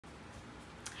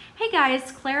Hey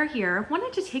guys, Claire here.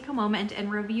 Wanted to take a moment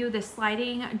and review the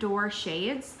sliding door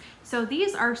shades. So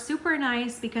these are super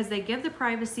nice because they give the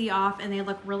privacy off and they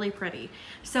look really pretty.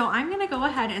 So I'm gonna go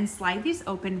ahead and slide these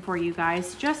open for you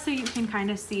guys just so you can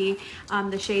kind of see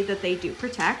the shade that they do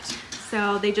protect.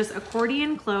 So they just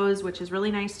accordion close, which is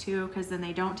really nice too, because then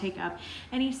they don't take up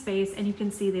any space, and you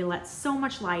can see they let so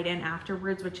much light in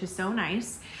afterwards, which is so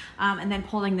nice. And then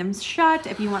pulling them shut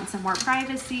if you want some more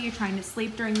privacy, you're trying to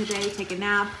sleep during the day, take a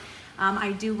nap.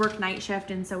 I do work night shift,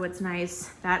 and so it's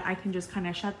nice that I can just kind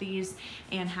of shut these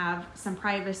and have some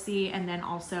privacy, and then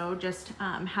also just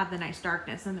have the nice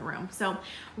darkness in the room. So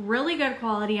really good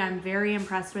quality. I'm very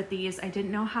impressed with these. I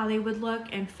didn't know how they would look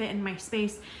and fit in my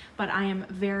space, but I am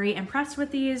very impressed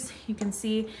with these. You can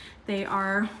see they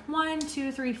are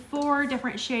 4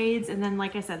 different shades, and then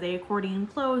like I said, they accordion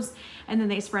close and then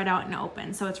they spread out and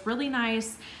open. So it's really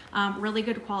nice, really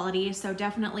good quality. So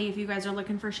definitely if you guys are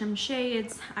looking for some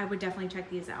shades, I would definitely check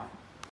these out.